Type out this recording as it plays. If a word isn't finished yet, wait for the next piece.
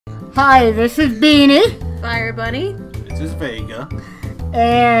Hi, this is Beanie. Fire Bunny. This is Vega.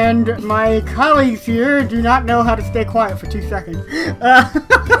 And my colleagues here do not know how to stay quiet for 2 seconds.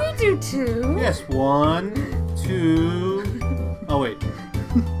 We do too. Yes, 1, 2. Oh, wait.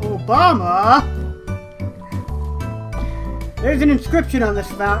 Obama. There's an inscription on this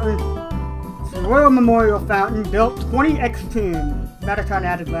fountain. It's a Royal Memorial Fountain built 20X10. Mettaton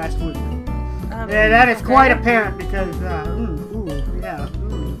added last week. Yeah, that is quite apparent because,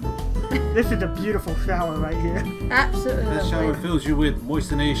 this is a beautiful shower right here. Absolutely. This shower fills you with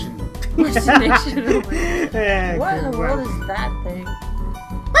moistination. Moistination. Yeah, What in the world is that thing?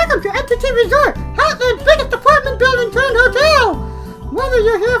 Welcome to MTT Resort, Heartland's biggest apartment building turned hotel. Whether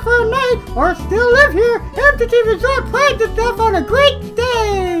you're here for a night or still live here, MTT Resort prides itself on a great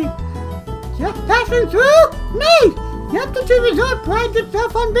stay. Just passing through? Nice! MTT Resort prides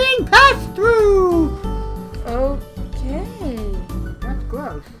itself on being passed through. Okay. That's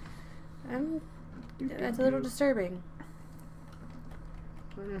gross. That's a little disturbing.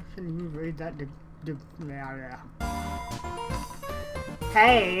 Can you read that?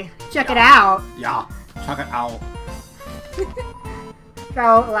 Hey, check it out. Yeah, check it out.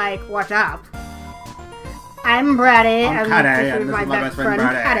 So, like, what's up? I'm Brady, I'm and Caddy, this is my best friend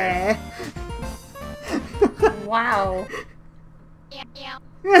Brady. Caddy. Wow. Yeah.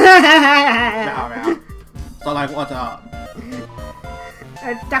 So, like, what's up?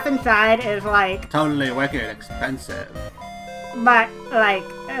 Stuff inside is, like... Totally wicked expensive. But, like,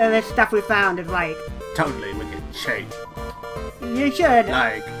 this stuff we found is, like... Totally wicked cheap. You should...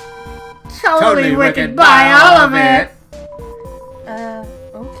 Like... Totally wicked buy all of it!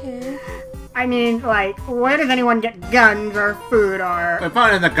 Okay. I mean, like, where does anyone get guns or food or... We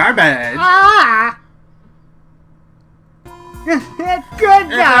found it in the garbage! Ah! It's good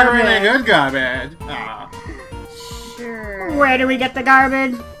It's garbage! a really good garbage! Ah. Sure. Where do we get the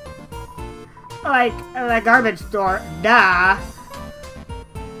garbage? Like, the garbage store, duh.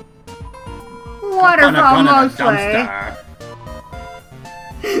 Waterfall mostly.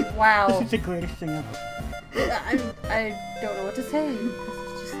 Wow. This is the greatest thing ever. I don't know what to say. This is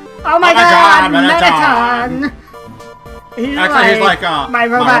just... Oh my god, Mettaton! He's Actually, like, he's like my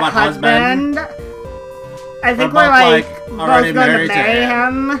robot husband. I think we're like both going to marry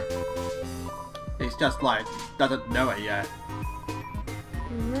him. He's just like, doesn't know it yet.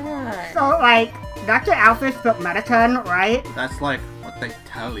 Right. So, like, Dr. Alphys built Mettaton, right? That's like what they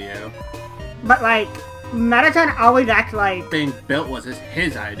tell you. But, like, Mettaton always acts like... Being built was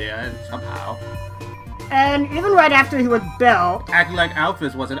his idea, somehow. And even right after he was built... Acting like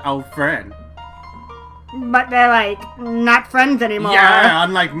Alphys was an old friend. But they're, like, not friends anymore. Yeah,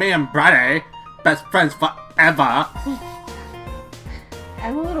 unlike me and Brady. Best friends forever.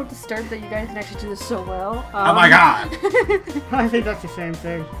 I'm a little disturbed that you guys can actually do this so well. Oh my god. I think that's the same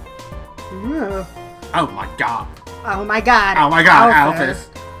thing. Ooh. Oh my god. Oh my god. Oh my god, Alphys.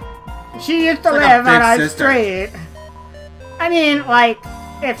 She used to It's like live a big on our sister. street. I mean, like,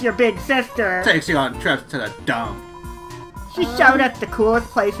 if your big sister... Takes you on trips to the dump. She showed us the coolest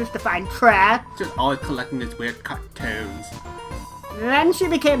places to find trash. Just always collecting these weird cartoons. Then she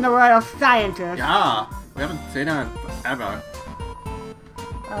became the royal scientist. Yeah, we haven't seen her in forever.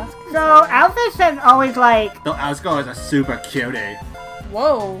 So, Alphys has always, like... Though Asgo is a super cutie.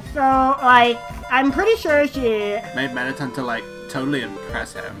 Whoa. So, like, I'm pretty sure she... Made Mettaton to, like, totally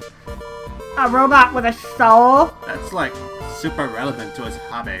impress him. A robot with a soul. That's, like, super relevant to his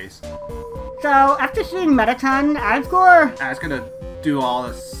hobbies. So, after seeing Mettaton, Asgore... I was gonna do all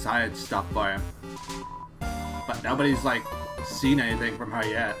the science stuff for him. But nobody's, like, seen anything from her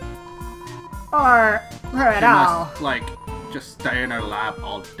yet. Or her at She all. must, like, just stay in her lab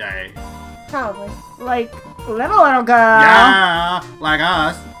all day. Probably. Like, little girl. Yeah, like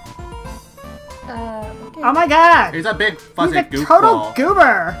us. Okay. Oh my god. He's a big fuzzy He's a goofball. total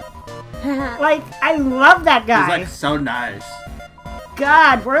goober. Like, I love that guy. He's like so nice.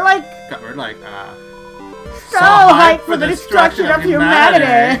 God, we're like We're like, so hyped for the destruction of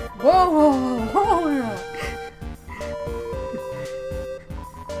humanity. Whoa, whoa, whoa,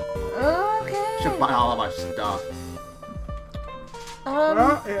 whoa. Okay. Should buy all of our stuff.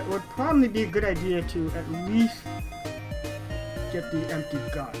 Well, it would probably be a good idea to at least get the empty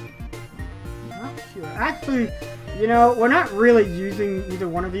gun. Not sure. Actually, you know, we're not really using either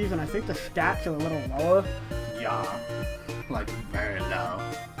one of these, and I think the stats are a little lower. Yeah. Like, very low.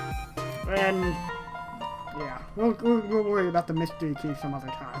 And, yeah, we'll worry about the mystery key some other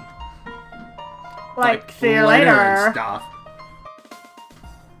time. Like see you later later. and stuff.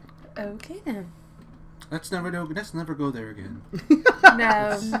 Okay then. Let's never go there again.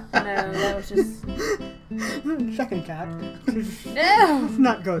 No, that was just... Second cat. No! Let's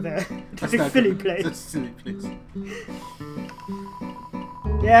not go there. It's a silly place. It's a silly place.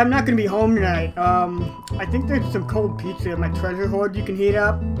 Yeah, I'm not gonna be home tonight. I think there's some cold pizza in my treasure hoard you can heat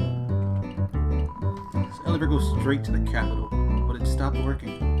up. This elevator goes straight to the Capitol, but it stopped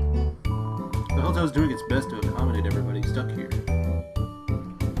working. The hotel is doing its best to accommodate everybody stuck here.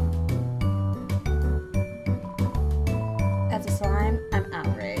 As a slime, I'm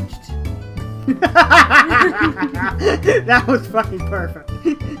outraged. That was fucking perfect.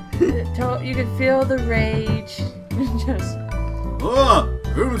 You could feel the rage. Just... Oh!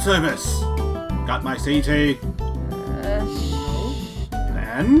 Room service! Got my CT.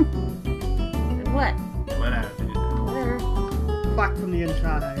 Then? What? Whatever. Whatever. Fuck from the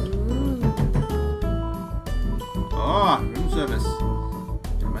inside. Ooh. Oh, room service.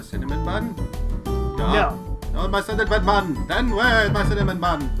 Is my cinnamon bun? No. Oh, my cinnamon bun! Then where's my cinnamon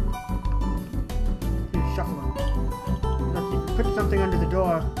bun? He's shuffling. Look, you can put something under the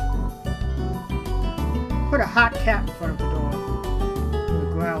door. Put a hot cat in front of the door.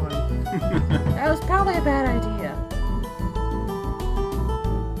 Growling. That was probably a bad idea.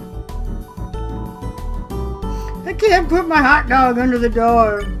 I can't put my hot dog under the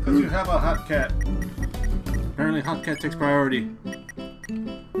door. Because you have a hot cat. Apparently hot cat takes priority.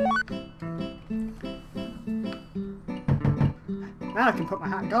 Now I can put my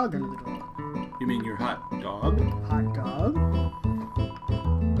hot dog under the door. You mean your hot dog? Hot dog.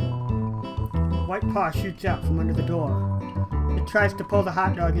 White paw shoots out from under the door. It tries to pull the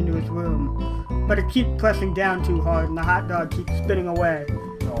hot dog into his room, but it keeps pressing down too hard and the hot dog keeps spinning away.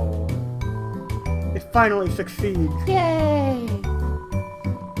 Oh. It finally succeeds. Yay!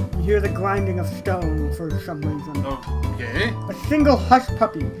 You hear the grinding of stone for some reason. Okay. A single hush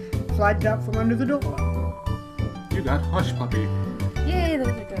puppy slides out from under the door. You got hush puppy. Yay, those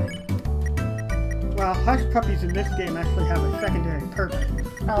are good. Well, hush puppies in this game actually have a secondary purpose,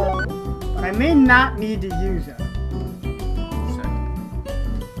 Oh. but I may not need to use it. He's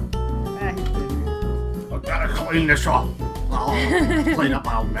busy. I gotta clean this up. I'll clean up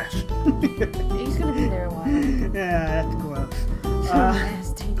our mess. He's gonna be there a while. Yeah, that's gross. So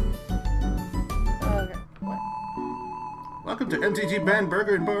nasty. Okay, what? Welcome to MTG Band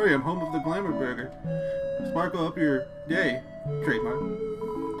Burger and Barium, home of the Glamour Burger. Sparkle up your day, trademark.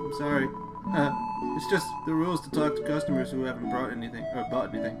 I'm sorry. It's just the rules to talk to customers who haven't brought anything or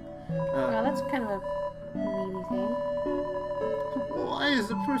bought anything. Well, that's kind of a meanie thing. Why is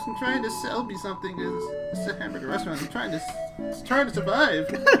the person trying to sell me something? It's a hamburger restaurant. I'm trying to survive.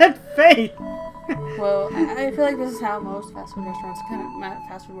 That's Faith. Well, I feel like this is how most fast food restaurants,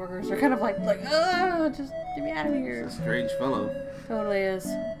 fast food workers are kind of like, just get me out of here. It's a strange fellow. Totally is.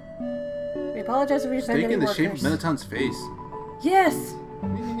 We apologize if we offended Steak any in the shape of workers. Mettatone's face. Yes!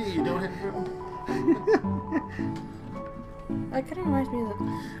 You don't have room. That kind of reminds me of the...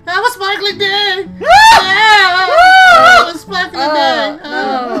 Have a sparkling day! A sparkling day!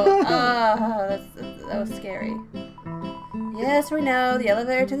 That was scary. Yes, we know the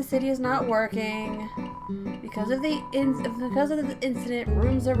elevator to the city is not working. Because of the incident,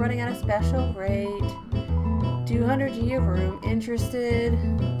 rooms are running at a special rate. 200G of room. Interested?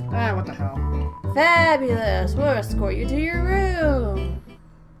 What the hell? Fabulous! We'll escort you to your room.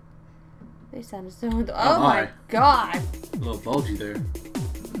 They sounded so... Oh my god! A little bulgy there.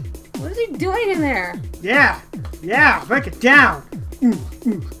 What is he doing in there? Yeah, break it down.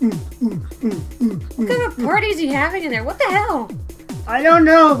 What kind of party is he having in there? What the hell? I don't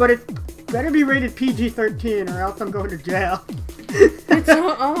know, but it better be rated PG-13 or else I'm going to jail.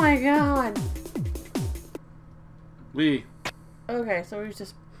 Oh my god. Okay, so we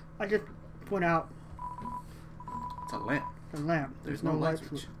just... I just went out It's a lamp. the lamp. There's no light switch.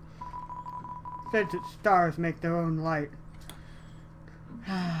 switch. Says that stars make their own light.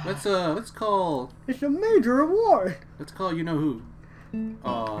 Let's call It's a major award. you know who.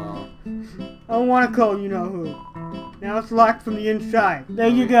 I don't want to call you know who. Now it's locked from the inside. There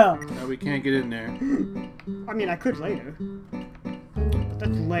you go. No, we can't get in there. I mean, I could later. But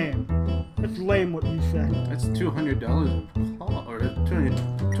that's lame. That's lame what you said. That's $200 or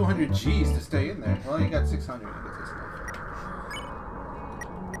 200 G's to stay in there. Well, you got 600.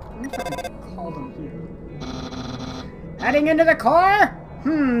 Let me see if I can call them here. Heading into the core?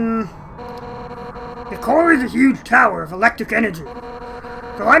 The core is a huge tower of electric energy,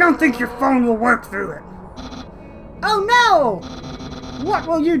 so I don't think your phone will work through it. Oh no! What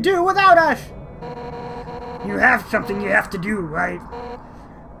will you do without us? You have something you have to do, right?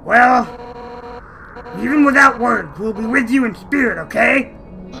 Well, even without words, we'll be with you in spirit, okay?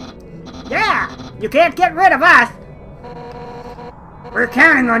 Yeah, you can't get rid of us. We're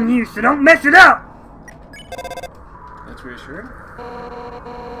counting on you, so don't mess it up. That's reassuring.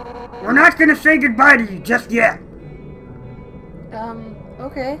 We're not gonna say goodbye to you just yet.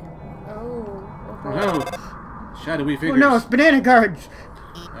 Okay. Oh. Okay. No. Shadowy figures. Oh no, it's banana guards.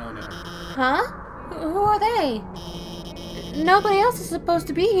 Oh no. Huh? Who are they? Nobody else is supposed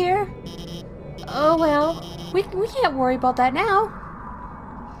to be here. Oh well, we can't worry about that now.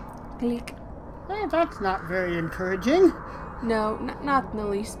 Click. Well, that's not very encouraging. No, not in the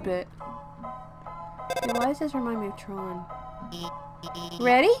least bit. Now, why does this remind me of Tron?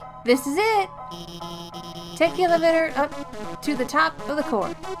 Ready? This is it! Take the elevator up to the top of the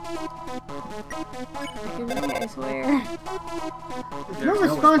core. I can read it, I swear. There's no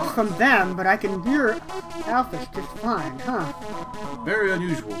response from them, but I can hear Alphys just fine, huh? Very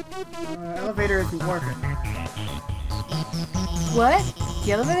unusual. Elevator isn't working. What?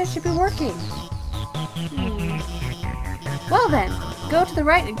 The elevator should be working. Well then, go to the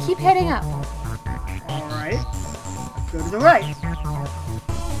right and keep heading up. Alright. Go to the right.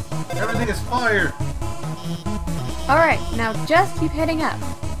 Everything is fire. Alright, now just keep heading up.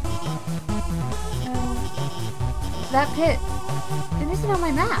 That pit, it isn't on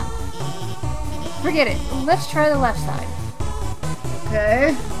my map. Forget it. Let's try the left side.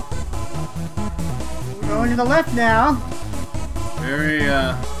 Okay. We're going to the left now.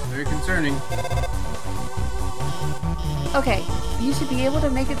 Very concerning. Okay, you should be able to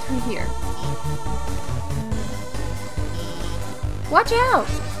make it through here. Watch out!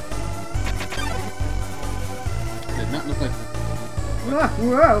 Did not look like.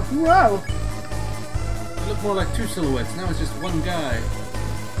 Whoa, whoa. It looked more like two silhouettes. Now it's just one guy.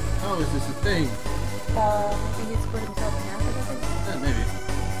 How is this a thing? Maybe he split himself in half or something? Maybe.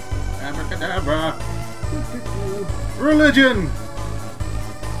 Abracadabra. Religion.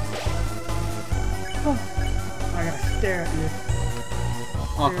 I gotta stare at you.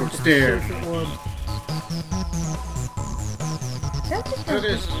 Awkward stare. It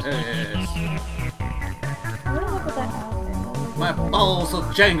is. What do I look at that outfit? My balls will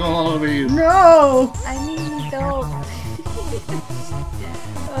jangle all over you. No! I mean, don't.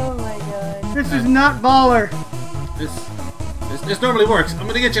 Oh my god. This is not baller. This normally works. I'm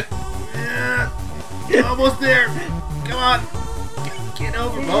gonna get you. Yeah. Almost there. Come on. Get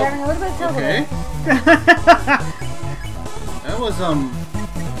over. What about trouble? Okay. That was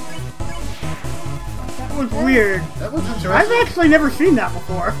That was weird. That was interesting. I've actually never seen that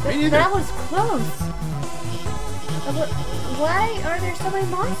before. Me neither. That was close. Why are there so many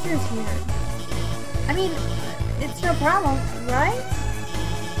monsters here? I mean, it's no problem, right?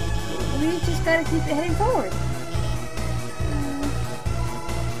 We just gotta keep heading forward.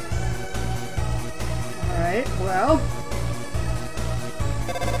 Alright, well.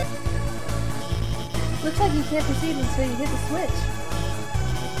 Looks like you can't proceed until you hit the switch.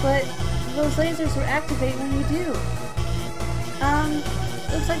 But those lasers will activate when you do.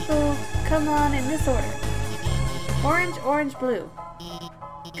 Looks like they'll come on in this order. Orange, orange, blue.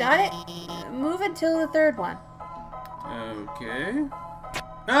 Got it? Move until the third one. Okay.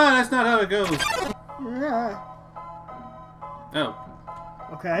 Ah, that's not how it goes. Yeah. Oh.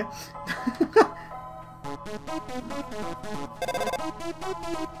 Okay.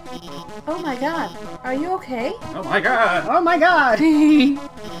 Oh my god. Are you okay? Oh my god. Oh my god!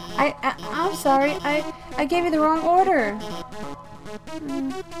 I'm sorry. I gave you the wrong order.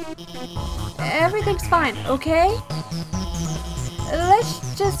 Everything's fine, okay?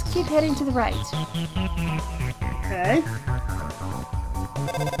 Let's just keep heading to the right. Okay.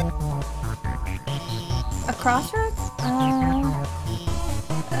 A crossroads?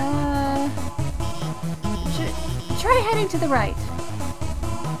 Try heading to the right.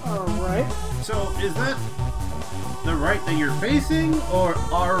 Alright. So, is that the right that you're facing, or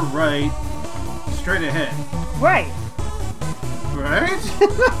our right straight ahead? Right. Right?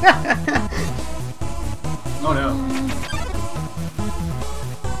 Oh no.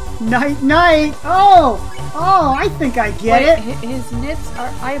 Night, night! Oh! Oh, I think I get it! His nips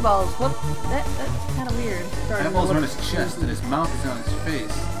are eyeballs. What? That's kind of weird. Eyeballs are on his chest and his mouth is on his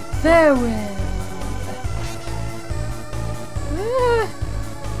face. Farewell.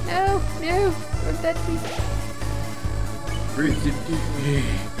 No, where'd that be? Breathe deeply.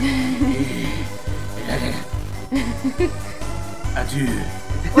 Adieu.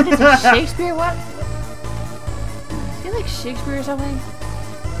 What is it, Shakespeare? What? Is he like Shakespeare or something?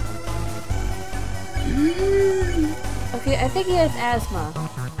 Okay, I think he has asthma.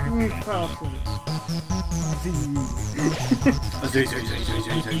 Fell asleep.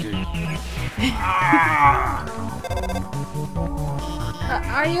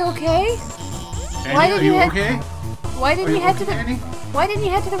 Are you okay? Annie, Why did are you you head- okay? Why didn't Are you you head okay, to the? Annie? Why didn't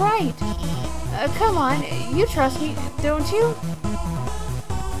you head to the right? Come on, you trust me, don't you?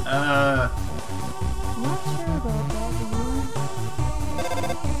 Not sure about that.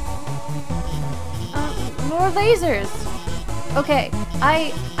 More lasers. Okay,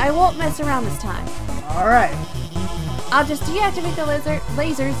 I won't mess around this time. Alright. I'll just deactivate the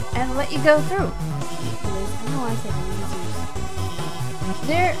lasers and let you go through. No, I said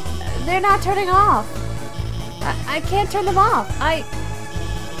lasers. They're not turning off. I can't turn them off.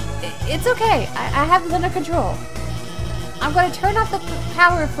 It's okay. I have this under control. I'm going to turn off the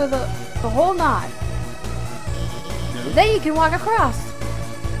power for the whole knot. No. Then you can walk across.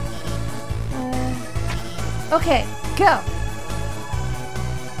 Okay, go.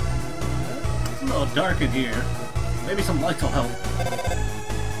 It's a little dark in here. Maybe some lights will help.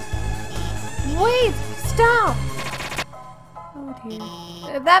 Wait, stop. Oh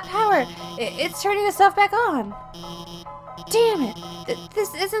dear. That power, it's turning itself back on. Damn it.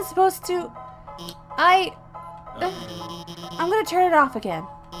 This isn't supposed to... I'm gonna turn it off again.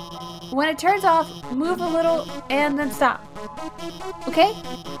 When it turns off, move a little and then stop. Okay?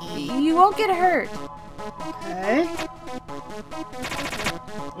 You won't get hurt. Okay.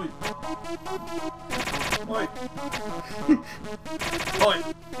 Oi. Oi.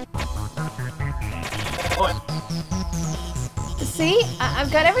 Oi. See?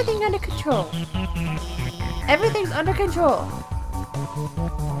 I've got everything under control. Everything's under control.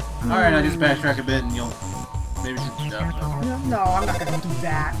 Alright, I just backtrack a bit and you'll... Maybe no. No, I'm not gonna do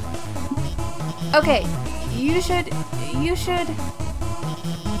that. Okay, you should...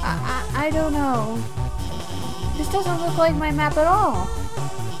 I don't know. This doesn't look like my map at all.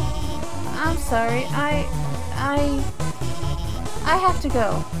 I'm sorry, I have to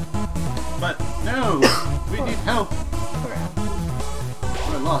go. But no! We need help!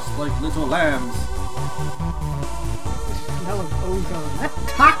 We're lost like little lambs. The smell of ozone. That's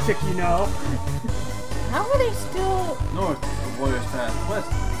toxic, you know. How are they still... North, the warrior's path. West,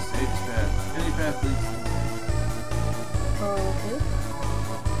 the sage's path. Any path leads Okay.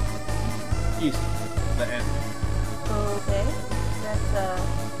 east, the end. Okay. That's,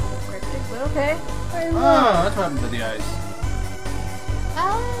 cryptic, but okay. Oh, that's what happened to the ice.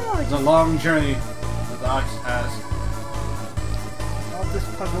 Oh, It's a long journey that the ice has. All this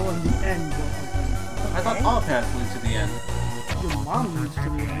puzzle in the end will open. I thought all paths lead to the end. Your mom leads to the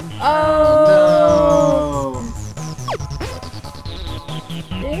end. Oh! No!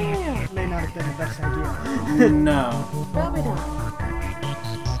 Damn! May not have been the best idea. No. Probably not.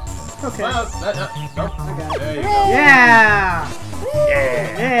 Okay. Well, I got it. there you go. Yeah! Woo!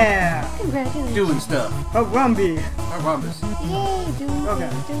 Yeah! Congratulations. Doing stuff. Harambe! Our rhombus. Yay, doing Okay.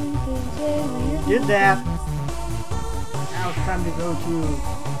 things, yay, we're Did that. Now it's time to go to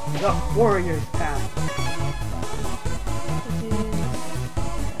the warrior's path.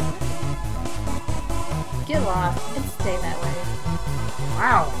 Get lost and stay that way.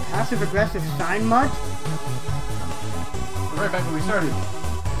 Wow, passive aggressive sign much? We're right back where we started.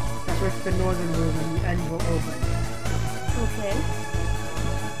 That's where it's the northern room and the end will open. Okay.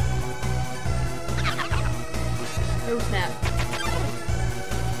 Oh snap.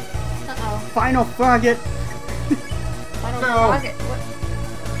 Uh-oh. Final frogget! Final No. Rocket. What?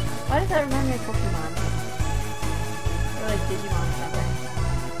 Why does that remind me of Pokemon? Or like Digimon or something.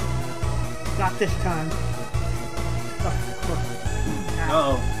 Not this time. Oh,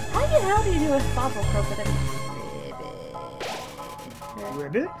 Uh-oh. How the hell do you do a Bobble Croak with a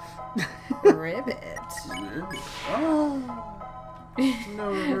ribbit? ribbit? Oh. No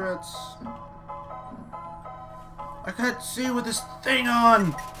regrets. I can't see with this thing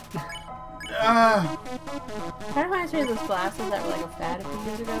on. Kind of reminds me of those glasses that were like a fad a few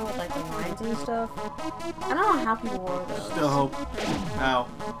years ago with like the lines and stuff. I don't know how people wore those. Still hope. Ow.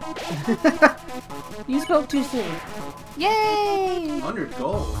 You spoke too soon. Yay! 100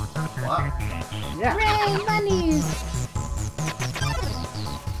 gold. Wow. Yeah. Hooray, monies!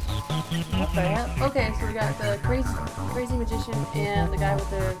 What the hell? Okay, so we got the crazy magician and the guy with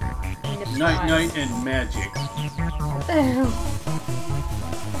the nips Night, eyes. night, and magic. What the hell?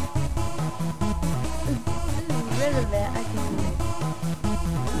 Rid of that. I can read.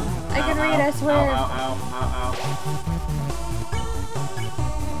 I can read, I swear. Ow, ow, ow, ow,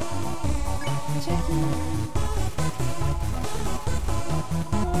 Chicken.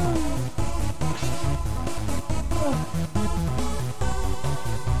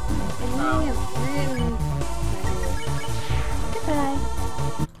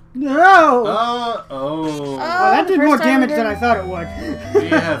 No! Oh, That the did first more time damage we've than I ever- thought it would. we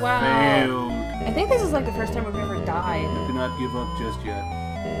have Wow. failed. I think this is like the first time we've ever died. Do not give up just yet.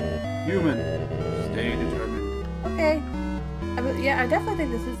 Human, stay determined. Okay. Yeah, I definitely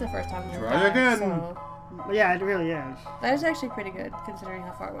think this is the first time we've ever Try died. again. So Yeah, it really is. that is actually pretty good considering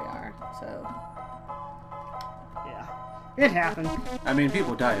how far we are. So Yeah. It happened. I mean,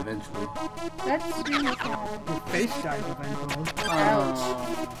 people die eventually. that's Your face dies eventually.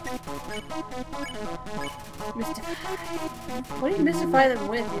 mystify. What do you mystify them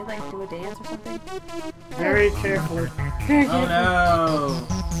with? Do you like do a dance or something? Very carefully. Very Oh careful. no!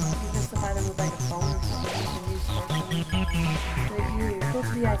 You mystify them with like a phone or something. You can use for something. Like here, go to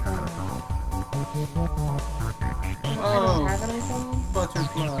the iPhone. I Oh. don't have an iPhone.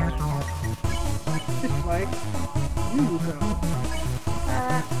 Butterfly. It's like you go.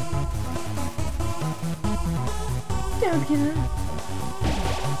 Don't give up.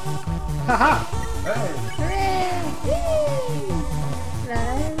 Haha! Hey! Hooray! Whee! La,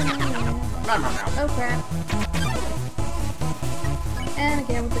 la, la, la. No. Oh crap. And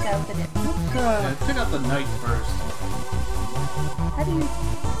again with the guy with the dip. Check out the knight first. How do you,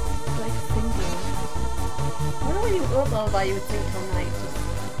 like, sing to it? I wonder when you would lullaby, you would sing till night. Just,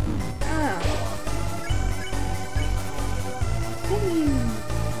 oh. Singing.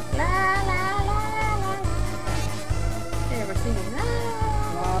 La la la la. There, we're singing. La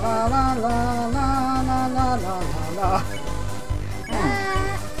La la la la la la la la la. la.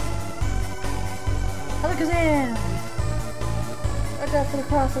 Alakazam! Watch out for the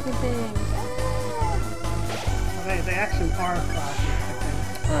cross-looking things. They actually are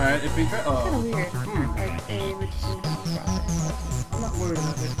crosses, Alright, if we try. Kind of Oh. weird. Like, they would just process. I'm not worried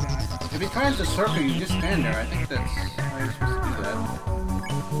about this guy. If he tries to circle, you just stand there. I think that's how you're supposed to do that.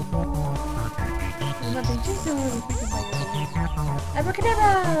 There's nothing too silly when thinking about your things.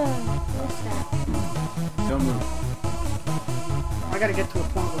 Abracadabra! Oh, snap. Don't move. I gotta get to a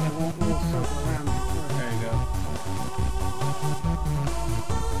point where they won't circle around me. There you go.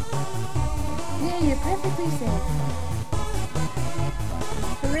 Yeah, you're perfectly safe.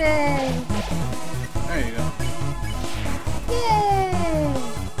 Hooray! There you go. Yay!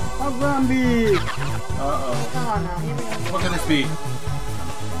 A zombie! Uh-oh. Oh no, here we go. What could this be?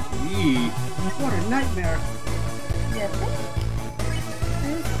 Yee. What a nightmare. Yeah, let's go.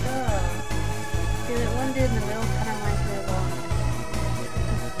 See, that one dude in the middle kind of reminds me of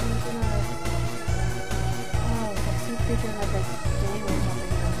that sea creature in like a game or something.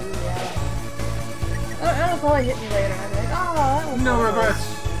 It'll probably hit me later. I'll be like, oh, that was No close." regrets.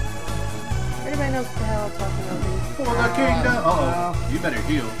 Everybody knows what the hell I'm talking about. For the kingdom. Uh-oh. You better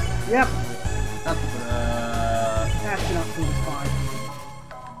heal. Yep. That's enough for the fine.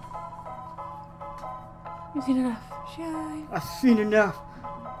 You've seen enough. Shine. I've seen enough.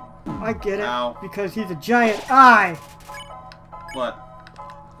 I get it. Ow. Because he's a giant eye. What?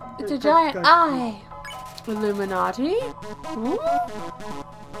 It's a giant eye. Illuminati? Ooh.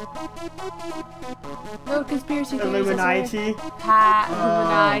 No conspiracy theories. Illuminati. Ha!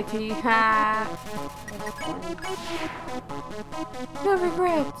 Illuminati. Ha! No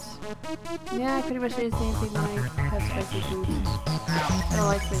regrets. Yeah, I pretty much say the same thing when I have spicy foods. I don't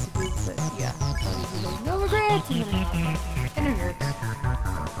like spicy foods, but yeah. No regrets. And it hurts.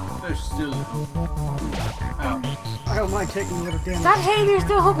 There's still hope. Ow. I don't mind taking a little damage. Stop saying there's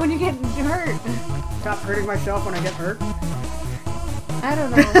still hope when you get hurt. Stop hurting myself when I get hurt. I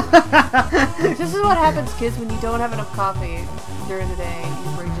don't know. This is what happens, kids, when you don't have enough coffee during the day.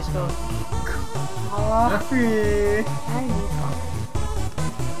 Your brain just goes, Coffee. I need coffee.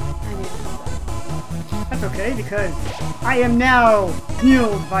 I need coffee. That's okay because I am now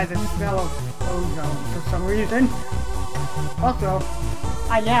healed by the smell of ozone for some reason. Also,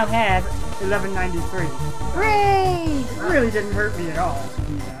 I now have 1193. Hooray! It really didn't hurt me at all to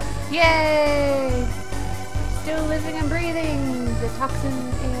do that. Yay! Still living and breathing the toxin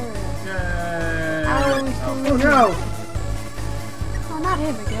air. Yay. Oh, we still Oh living. no! Oh, not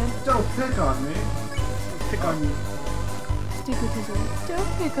him again. Don't pick on me. Let's pick on you. Stupid person.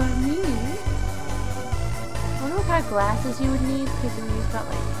 Don't pick on me. I wonder what kind of glasses you would need, because when he's got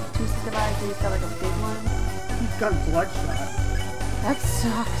like 2 sets of eyes and he's got like a big one. He's got bloodshot. That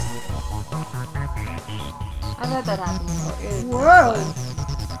sucks. I've had that happen before. It is Whoa!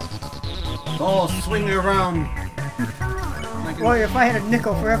 Ball swing around. Like Boy, if I had a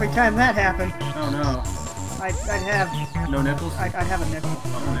nickel for every time that happened, oh no. I'd have No nipples? I'd have a nickel.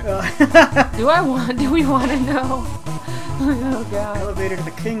 Oh, nipples. Do we want to know? Oh god. Elevator to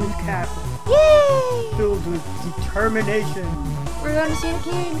the king's castle, Yay! filled with determination. We're going to see the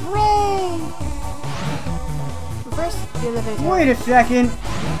king. Hooray! But first, the elevator. Wait a second.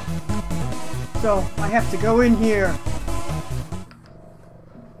 So I have to go in here.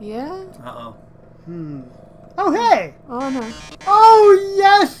 Yeah? Uh-oh. Oh, hey! Oh, no. Oh,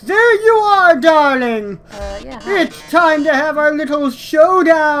 yes! There you are, darling! Yeah, hi. It's time to have our little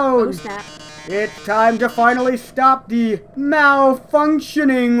showdown! Oh, snap. It's time to finally stop the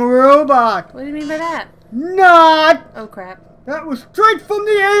malfunctioning robot! What do you mean by that? Not! Oh, crap. That was straight from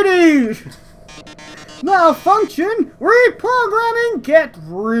the 80s! Malfunction, reprogramming, get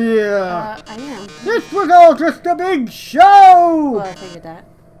real! I am. This was all just a big show! Well, I figured that.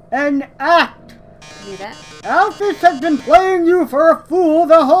 An act! Knew that. Alphys has been playing you for a fool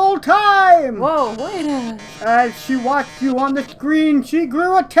the whole time! Whoa, wait a... As she watched you on the screen, she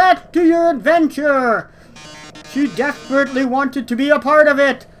grew attached to your adventure. She desperately wanted to be a part of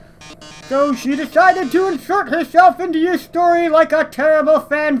it. So she decided to insert herself into your story like a terrible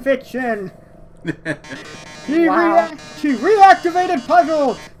fan fiction. She reactivated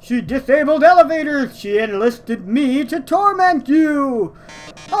puzzles. She disabled elevators. She enlisted me to torment you.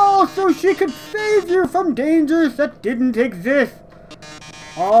 All so she could save you from dangers that didn't exist.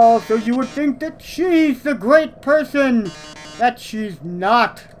 All so you would think that she's the great person that she's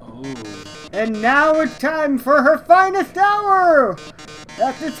not. Oh. And now it's time for her finest hour.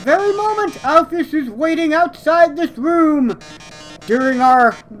 At this very moment, Alphys is waiting outside this room. During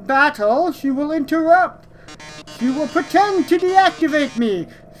our battle, she will interrupt. She will pretend to deactivate me,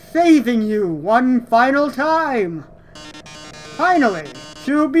 saving you one final time. Finally,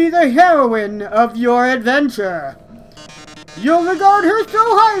 she'll be the heroine of your adventure. You'll regard her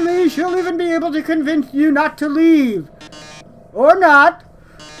so highly, she'll even be able to convince you not to leave. Or not.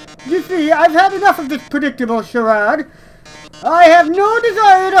 You see, I've had enough of this predictable charade. I have no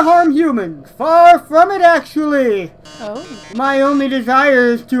desire to harm humans. Far from it, actually. Oh. My only desire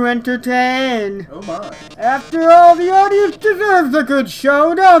is to entertain. Oh my. After all, the audience deserves a good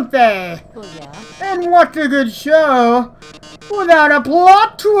show, don't they? Well, yeah. And what's a good show without a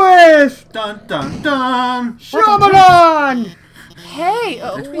plot twist? Dun dun dun. Shyamalan! Hey,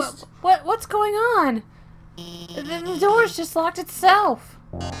 what's going on? The door's just locked itself.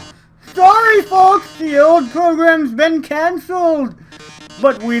 Sorry, folks, the old program's been cancelled.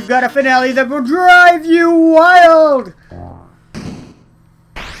 But we've got a finale that will drive you wild.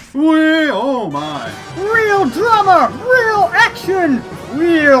 Oh my. Real drama, real action,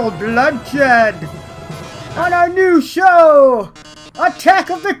 real bloodshed. On our new show, Attack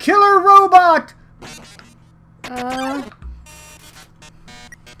of the Killer Robot.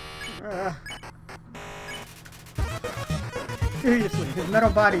 Seriously, his metal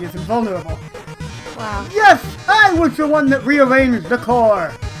body is invulnerable. Wow. Yes, I was the one that rearranged the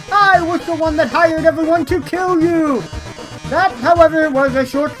core. I was the one that hired everyone to kill you. That, however, was a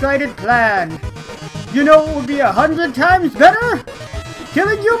short-sighted plan. You know what would be 100 times better?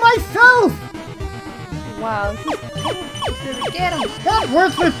 Killing you myself! Wow. Get him. That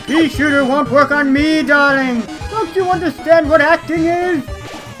worthless pea shooter won't work on me, darling. Don't you understand what acting is?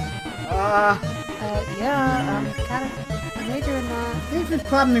 Yeah, kind of a major in that. This is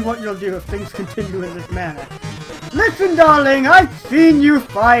probably what you'll do if things continue in this manner. Listen, darling, I've seen you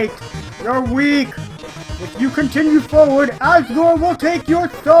fight. You're weak. If you continue forward, Asgore will take your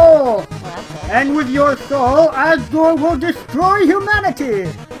soul. And with your soul, Asgore will destroy humanity.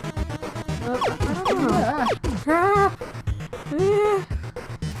 I don't know.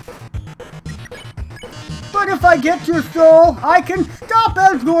 But if I get your soul, I can stop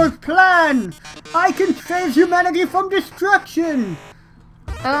Asgore's plan. I can save humanity from destruction.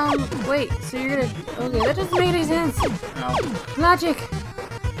 Wait, so you're gonna... Okay, that doesn't make any sense. Ow. Logic.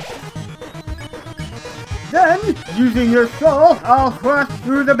 Then, using your soul, I'll cross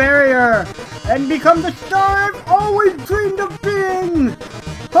through the barrier and become the star I've always dreamed of being.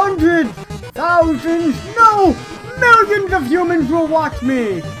 Hundreds, thousands, no, millions of humans will watch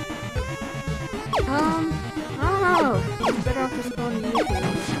me. I don't know. It's better off just going to YouTube.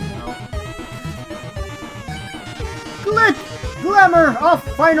 Glitch! Glamour! I'll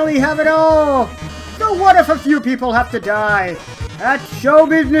finally have it all! So what if a few people have to die? That's show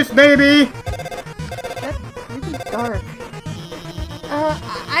business, baby! That's really dark.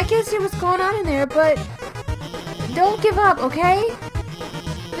 I can see what's going on in there, but don't give up, okay?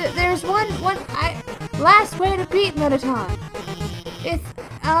 There's one last way to beat Mettaton.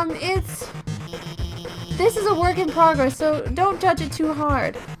 This is a work in progress, so don't judge it too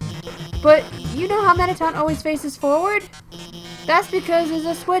hard. But you know how Mettaton always faces forward? That's because there's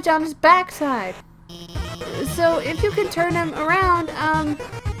a switch on his backside. So if you can turn him around,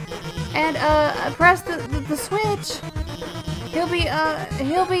 and press the switch, he'll be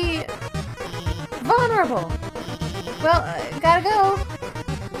vulnerable. Well, gotta go.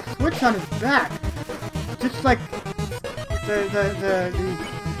 switch on his back. Just like the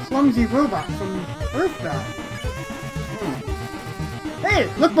clumsy robot from Earthbound. Hey,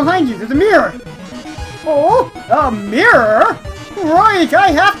 look behind you, there's a mirror! Oh, a mirror? Right, I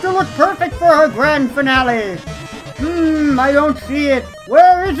have to look perfect for her grand finale. I don't see it.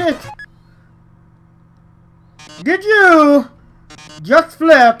 Where is it? Did you just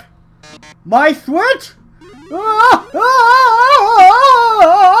flip my switch? Oh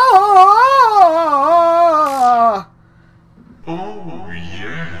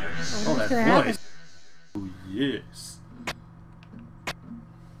yes. Oh, that voice. Oh yes.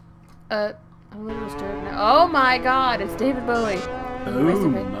 I'm a little disturbed now. Oh my god, it's David Bowie. Oh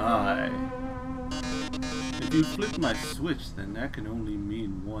my. If you flip my switch, then that can only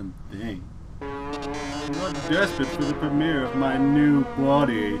mean one thing. You're desperate for the premiere of my new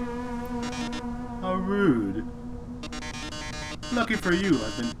body. How rude. Lucky for you,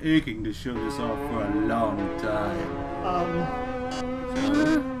 I've been aching to show this off for a long time.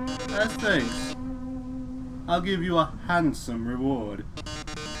 So, as thanks, I'll give you a handsome reward.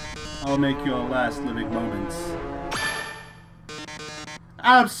 I'll make your last living moments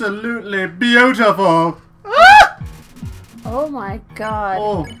absolutely beautiful! Ah! Oh my god.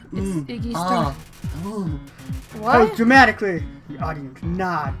 Oh, it's Iggy Star. What? Oh, dramatically. The audience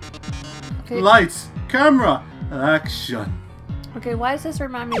nod. Okay. Lights, camera, action. Okay, why does this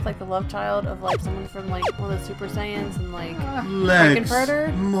remind me of like the love child of like someone from like one of the Super Saiyans and like Legs,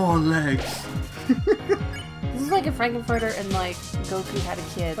 Frankenfurter? more legs. This is like a Frankenfurter and like Goku had a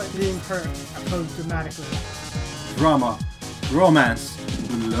kid. But being hurt opposed dramatically. Drama, romance,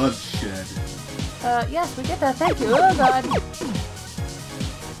 bloodshed. Yes, we get that. Thank you. Oh god.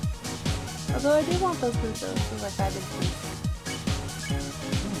 Although I do want those boots, those like fabulous boots.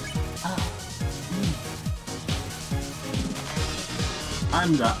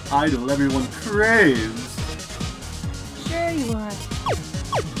 I'm the idol everyone craves. Sure you are.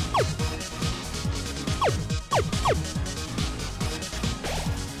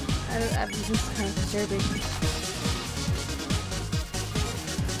 This is kind of disturbing.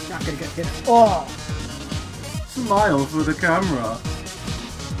 Not gonna get hit at all. Smile for the camera.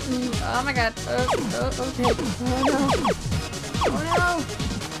 Oh my god. Okay. Oh no. Oh no.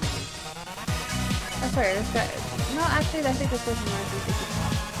 I swear, this guy. No, actually, I think this person reminds me of Iggy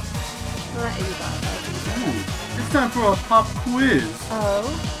Pop. No, not Iggy Pop. Ooh, it's time for a pop quiz. Oh.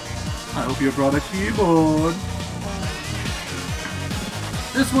 I hope you brought a keyboard.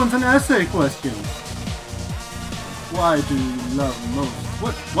 This one's an essay question. Why do you love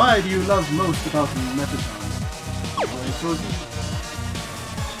most? Why do you love most about Mettatonery?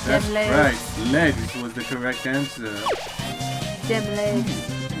 That's right. Legs was the correct answer. Them legs.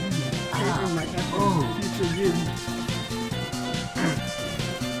 Oh.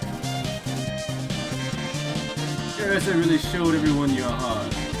 Guess I really showed everyone your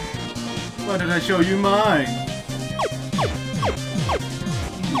heart. Why did I show you mine?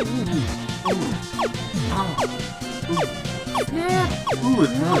 Yeah. Ooh, it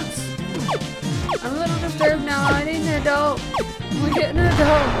hurts. I'm a little disturbed now. I need an adult. We're getting an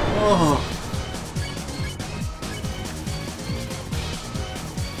adult. Oh.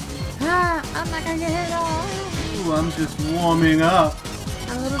 I'm not gonna get hit at all. Ooh, I'm just warming up.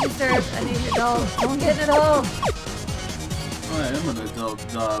 I'm a little disturbed. I need an adult. I'm getting an adult. I am an adult,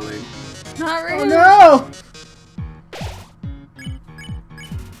 darling. Not really. Oh no!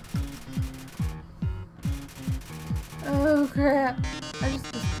 Oh crap. I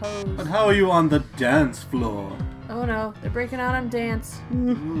just posed. But how are you on the dance floor? Oh no, they're breaking out on dance.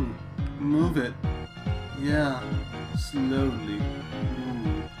 Ooh, move it. Yeah, slowly.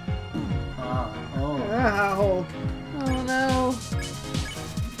 Ooh. Ah, oh. Ow. Oh no.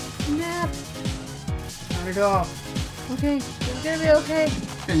 Snap. Not at all. Okay, it's gonna be okay.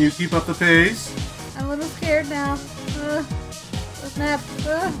 Can you keep up the pace? I'm a little scared now. Snap.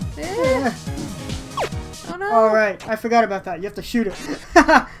 Yeah. Oh no. Alright, I forgot about that. You have to shoot it.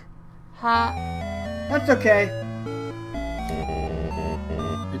 Ha. That's okay.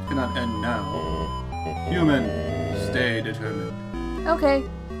 It cannot end now. Human, stay determined. Okay.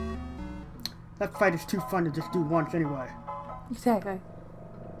 That fight is too fun to just do once anyway. Exactly.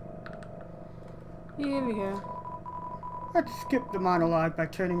 Here we go. Let's skip the monologue by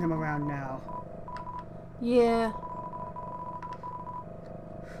turning him around now. Yeah.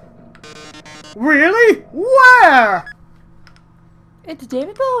 Really? Where? It's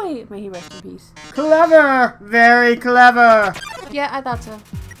David Bowie. May he rest in peace. Clever! Very clever! Yeah, I thought so.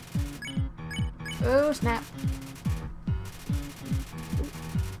 Oh, snap.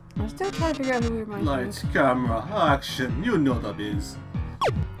 I'm still trying to figure out who we remind me of. Lights, camera, action. You know the biz.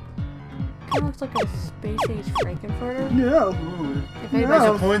 That looks like a space-age Frankenfurter. No. Ooh, If anybody,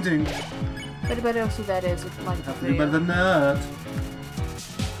 No. disappointing. if anybody knows who that is, it's like the Nothing better than that.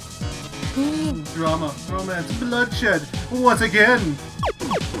 Drama, romance, bloodshed. Once again.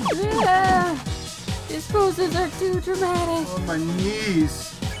 Yeah. These poses are too dramatic. On my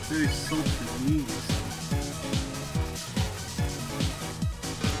knees. Very sultry knees.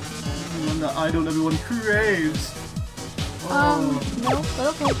 I'm the idol everyone craves. Oh, No, but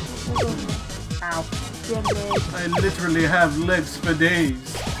okay. We'll go. Ow. Damn leg. I literally have legs for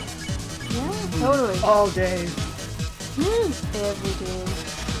days. Yeah, totally. All day. Every day.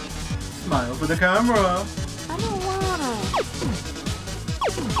 Smile for the camera. I don't wanna.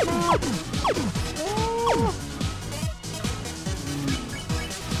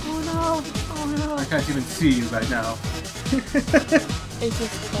 Oh no. Oh no. I can't even see you right now. It's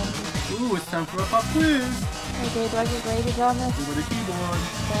just fun. Ooh, it's time for a pop quiz. Okay, do I get graded on this? Over the keyboard.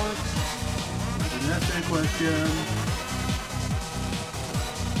 Don't. An essay question.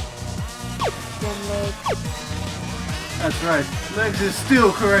 Damn leg. That's right. Legs is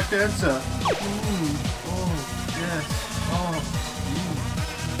still correct answer. Oh, yes. Oh.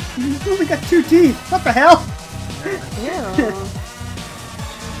 You've only got 2 teeth. What the hell? Ew.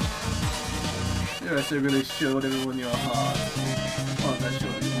 Your essay really showed everyone your heart. Oh, that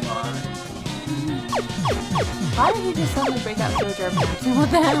showed you mine. Why did he just suddenly break out into a German accent?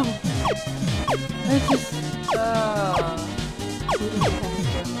 What the hell? It's just, he didn't become his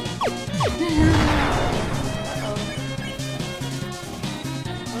German.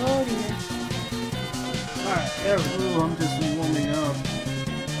 Oh dear. Alright, there we go. Ooh, I'm just warming up.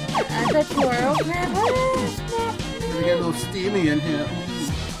 I bet you are. Oh crap. Oh, snap. Gonna get a little steamy in here.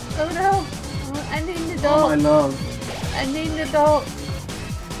 Oh no. Oh, I need an Oh, adult. my love. I need an adult.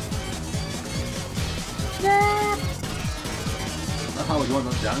 Snap. Not how we go on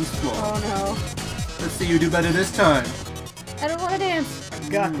the dance floor. Oh no. Let's see you do better this time. I don't want to dance.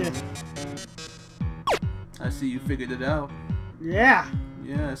 Got this. I see you figured it out. Yeah.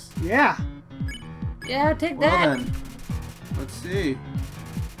 Yes. Yeah. Yeah, take Well that. then, let's see.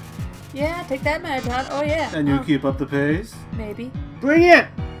 Yeah, take that, Mettaton. Oh yeah. Can you Oh, keep up the pace? maybe. Bring it.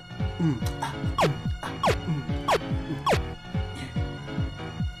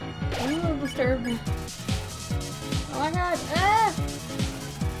 Ooh, disturbed me. Oh my god. Ah!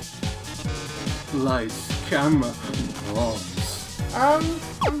 Lights, camera, bombs. I'm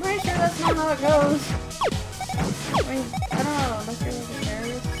pretty sure that's not how it goes. Wait, I don't know. Unless you're like a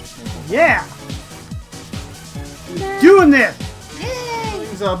terrorist. Yeah. Nah. Doing this. Yay!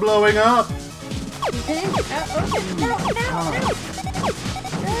 Things are blowing up. You think? Okay. No, no, no.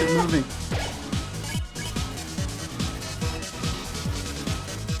 Keep moving.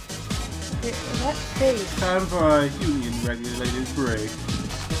 Okay, what face? Time for a union-regulated break.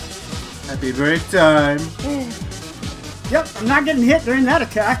 Happy break time. Yep, I'm not getting hit during that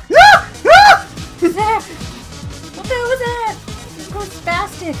attack. What's that? What the hell was that? It's going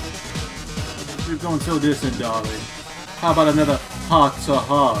spastic. You're going so distant, darling. How about another heart to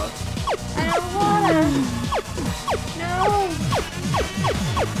heart? I don't wanna. No.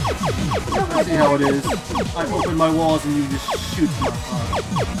 No, See how it is. I open my walls and you just shoot my heart.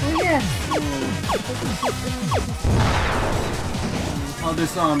 Oh, yeah. How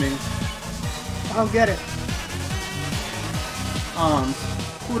disarming. I don't get it. Arms.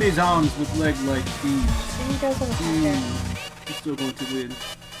 Who needs arms with legs like these? He does have a point there. You're still going to win.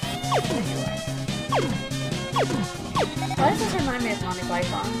 Why does this remind me of Monty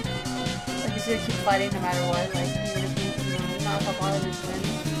Python? Like, he's gonna keep fighting no matter what. Like, even if you knock off all of his wins,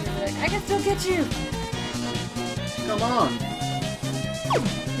 he's gonna be like, I can still get you! Come on.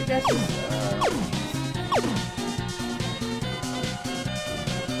 You got this,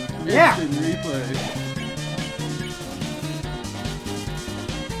 Yeah. Instant replay.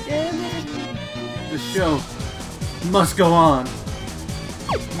 damn it. The show must go on.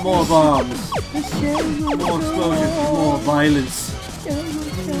 More bombs. The show More explosions. More violence.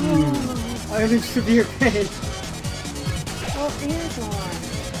 I'm in severe pain. Oh, here's one.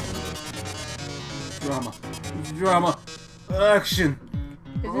 Drama. Drama. Action.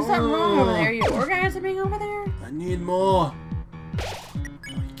 Is there something wrong over there? Are you orgasming over there? I need more. I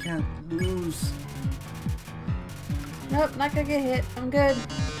can't lose. Nope, not gonna get hit. I'm good.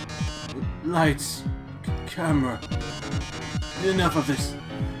 Lights. Camera. Enough of this.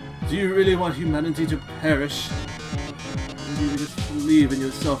 Do you really want humanity to perish? Or do you just believe in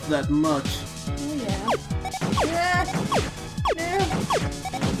yourself that much? Oh, yeah. Yeah. No.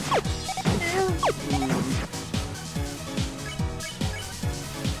 No.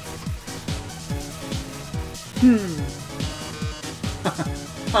 Hmm.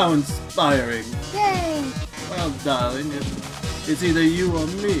 How inspiring. Yay! Well, darling, it's either you or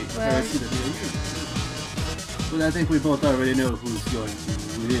me. Well, Or it's either me or you. But I think we both already know who's going to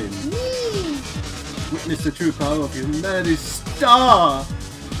win. Me! Witness the true power of humanity's star!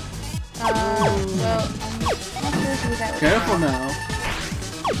 Well, I'm not sure who that was. Careful now.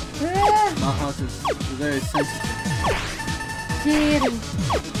 Ah, My heart is very sensitive. Kid.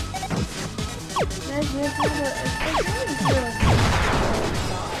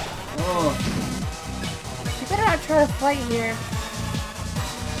 Oh, You better not try to fight here.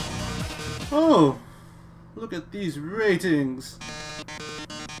 oh, look at these ratings.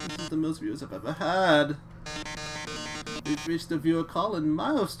 This is the most views I've ever had. We've reached the viewer call-in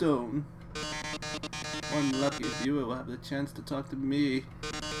milestone. One lucky viewer will have the chance to talk to me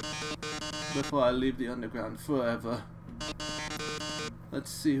before I leave the underground forever. Let's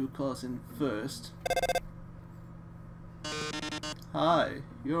see who calls in first. Hi,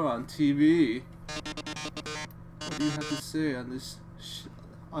 you're on TV. What do you have to say on this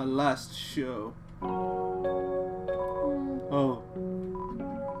our last show? Oh,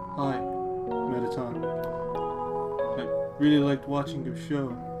 hi, Mettaton. I really liked watching your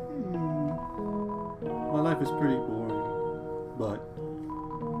show. My life is pretty boring, but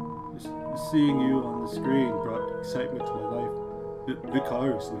seeing you on the screen brought excitement to my life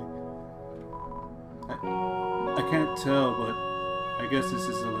vicariously. I can't tell, but I guess this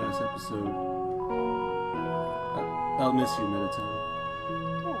is the last episode. I'll miss you, Mettaton.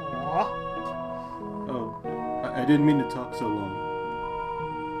 Aww. Oh, I didn't mean to talk so long.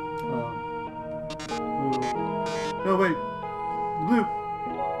 No, wait. Blue.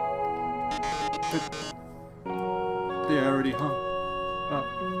 They already hung. Oh.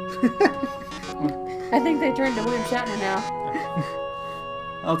 I think they turned to William Shatner now.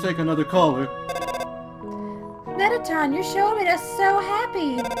 I'll take another caller. Mettaton, your show made us so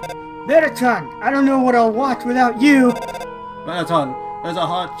happy. Mettaton, I don't know what I'll watch without you. Mettaton, there's a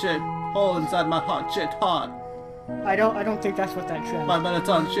heart-shaped hole inside my heart-shaped heart. I don't think that's what that says. My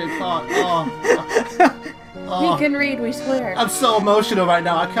Mettaton-shaped heart. Oh. He can read, we swear. I'm so emotional right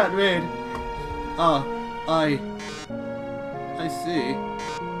now. I can't read. I see.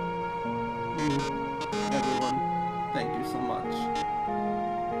 Everyone, thank you so much.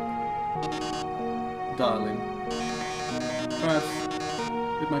 Darling, perhaps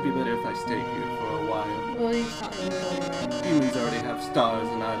it might be better if I stay here for a while. Well, you can't go anywhere. Humans already have stars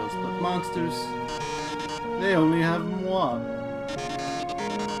and idols, but monsters, they only have moi.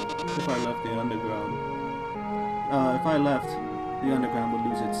 If I left the underground, the underground would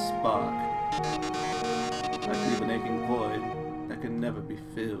lose its spark. I'd leave an aching void that can never be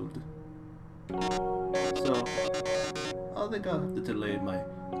filled. So, I think I'll have to delay my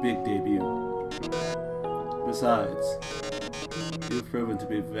big debut. Besides, you've proven to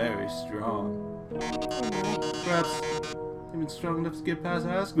be very strong. Perhaps even strong enough to get past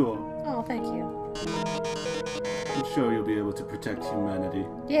high school. Oh, thank you. I'm sure you'll be able to protect humanity.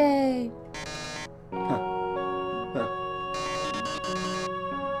 Yay!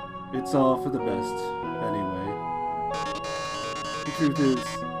 It's all for the best, anyway. The truth is,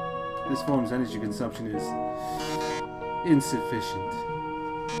 this form's energy consumption is insufficient.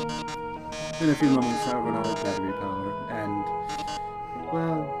 In a few moments I'll run out of battery power, and,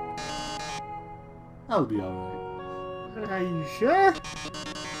 well, I'll be alright. Are you sure?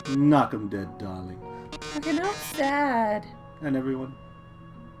 Knock 'em dead, darling. You're not sad. And everyone,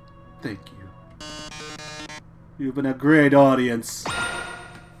 thank you. You've been a great audience.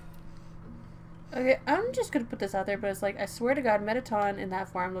 Okay, I'm just gonna put this out there, but it's like, I swear to God, Mettaton in that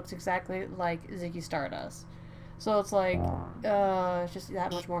form looks exactly like Ziggy Stardust. So it's like, it's just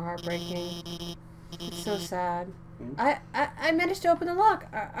that much more heartbreaking. It's so sad. I managed to open the lock.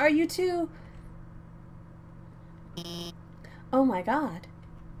 Are you two? Oh my God.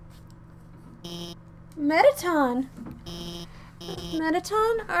 Mettaton!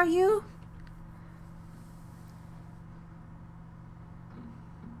 Mettaton, are you?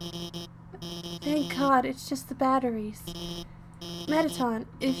 Thank God, it's just the batteries. Mettaton,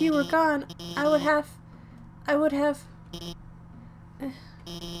 if you were gone, I would have...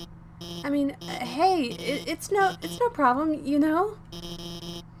 I mean, hey, it's no problem, you know?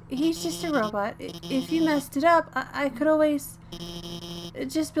 He's just a robot. If you messed it up, I could always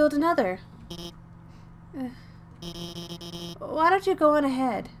just build another. Why don't you go on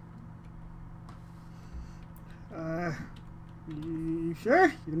ahead? You sure?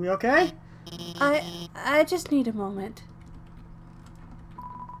 You gonna be okay? I just need a moment.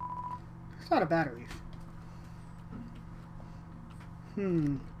 It's not a battery.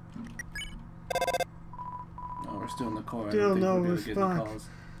 Oh, we're still in the core. Still I don't think no we'll be able to get any response. calls.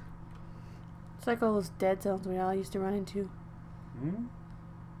 It's like all those dead zones we all used to run into. Hmm?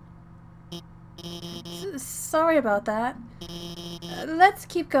 Sorry about that. Let's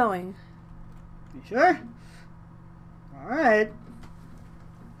keep going. You sure? Alright.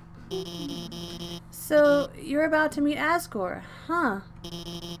 So, you're about to meet Asgore, huh?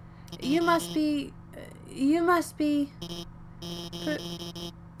 You must be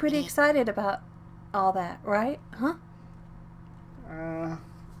pretty excited about all that, right? Huh?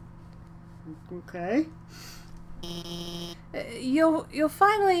 Okay. You'll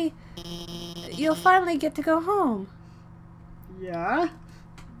finally get to go home. Yeah?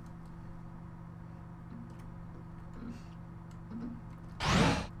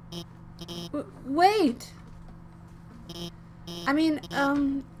 Wait. I mean,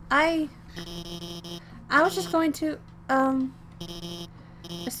 I was just going to,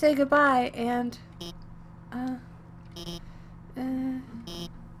 say goodbye and,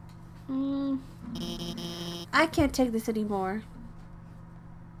 I can't take this anymore.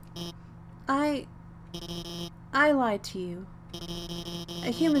 I lied to you.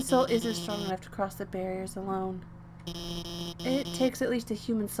 A human soul isn't strong enough to cross the barriers alone. It takes at least a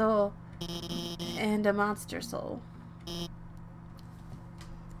human soul and a monster soul.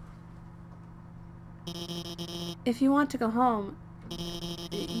 If you want to go home,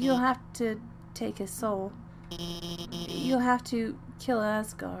 you'll have to take his soul. You'll have to kill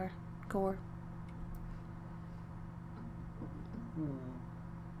Asgore.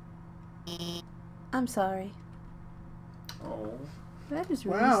 I'm sorry. Oh. That is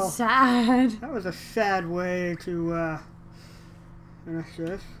really Wow. sad. That was a sad way to, finish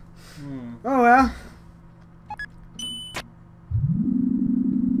this. Hmm. Oh well.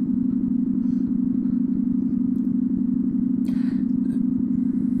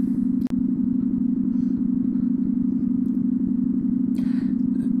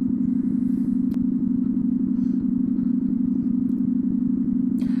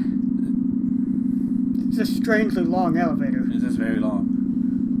 It's a strangely long elevator. Is this very long?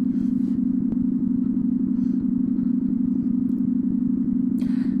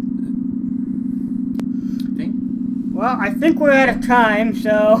 Well, I think we're out of time,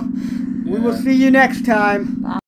 so we will see you next time.